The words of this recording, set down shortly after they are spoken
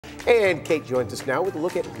And Kate joins us now with a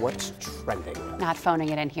look at what's trending. Not phoning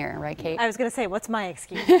it in here, right, Kate? I was going to say, what's my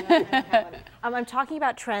excuse? I'm talking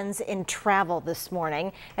about trends in travel this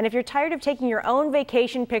morning. And if you're tired of taking your own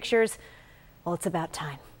vacation pictures, well, it's about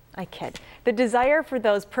time. I kid. The desire for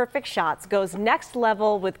those perfect shots goes next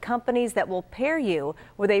level with companies that will pair you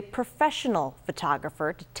with a professional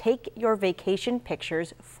photographer to take your vacation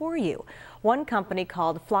pictures for you. One company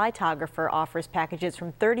called Flytographer offers packages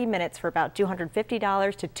from 30 minutes for about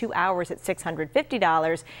 $250 to 2 hours at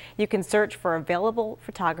 $650. You can search for available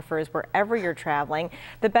photographers wherever you're traveling.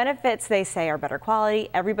 The benefits, they say, are better quality,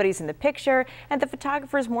 everybody's in the picture, and the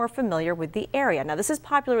photographer is more familiar with the area. Now, this is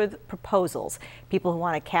popular with proposals, people who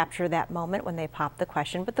want to capture that moment when they pop the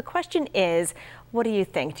question. But the question is, what do you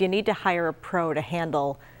think? Do you need to hire a pro to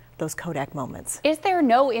handle those Kodak moments? Is there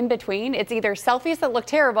no in between? It's either selfies that look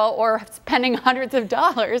terrible or spending hundreds of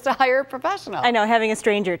dollars to hire a professional. I know, having a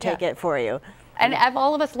stranger take it for you. And if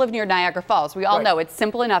all of us live near Niagara Falls, we all know it's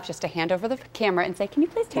simple enough just to hand over the camera and say, can you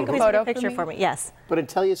please take a photo for me? Yes. But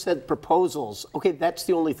until you said proposals, okay, that's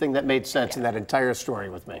the only thing that made sense in that entire story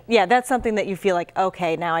with me. Yeah, that's something that you feel like,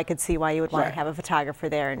 okay, now I could see why you would want to have a photographer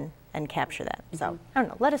there and capture that. So, I don't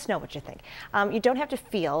know, let us know what you think. You don't have to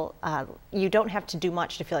you don't have to do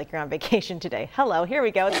much to feel like you're on vacation today. Hello, here we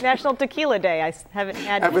go. It's National Tequila Day. I haven't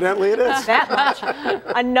had Evidently it is. that much.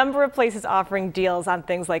 A number of places offering deals on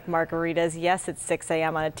things like margaritas. Yes, it's 6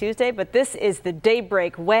 a.m. on a Tuesday, but this is the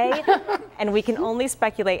daybreak way, and we can only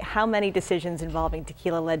speculate how many decisions involving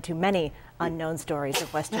tequila led to many unknown stories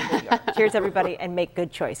of Western New York. Cheers, everybody, and make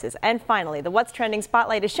good choices. And finally, the What's Trending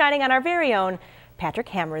spotlight is shining on our very own Patrick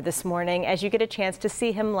Hammer this morning as you get a chance to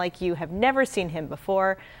see him like you have never seen him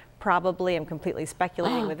before. Probably, I'm completely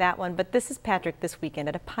speculating with that one, but this is Patrick this weekend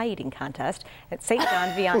at a pie eating contest at St. John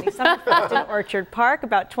Vianney Summerfest in Orchard Park.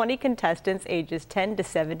 About 20 contestants ages 10 to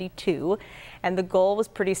 72. And the goal was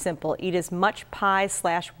pretty simple. Eat as much pie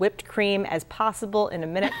 / whipped cream as possible in a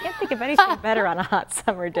minute. Can't think of anything better on a hot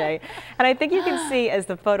summer day. And I think you can see as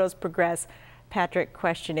the photos progress, Patrick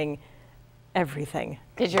questioning everything.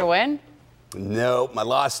 Did you win? Nope, I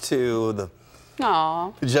lost to the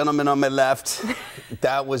gentleman on my left.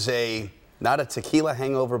 That was not a tequila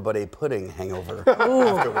hangover, but a pudding hangover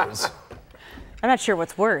afterwards. I'm not sure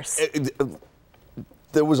what's worse.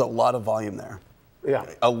 There was a lot of volume there. Yeah.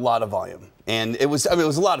 A lot of volume. And it was a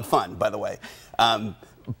lot of fun, by the way.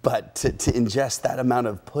 But to ingest that amount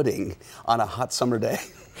of pudding on a hot summer day,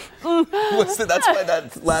 that's why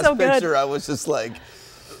that last picture, I was just like,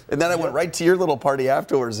 and then I went right to your little party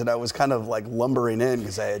afterwards, and I was kind of like lumbering in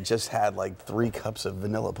because I had just had like 3 cups of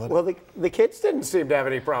vanilla pudding. Well, the kids didn't seem to have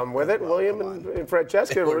any problem with it. William and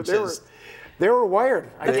Francesca, they were wired.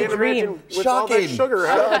 I can't imagine with all that sugar.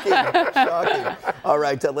 Shocking. All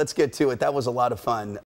right, let's get to it. That was a lot of fun.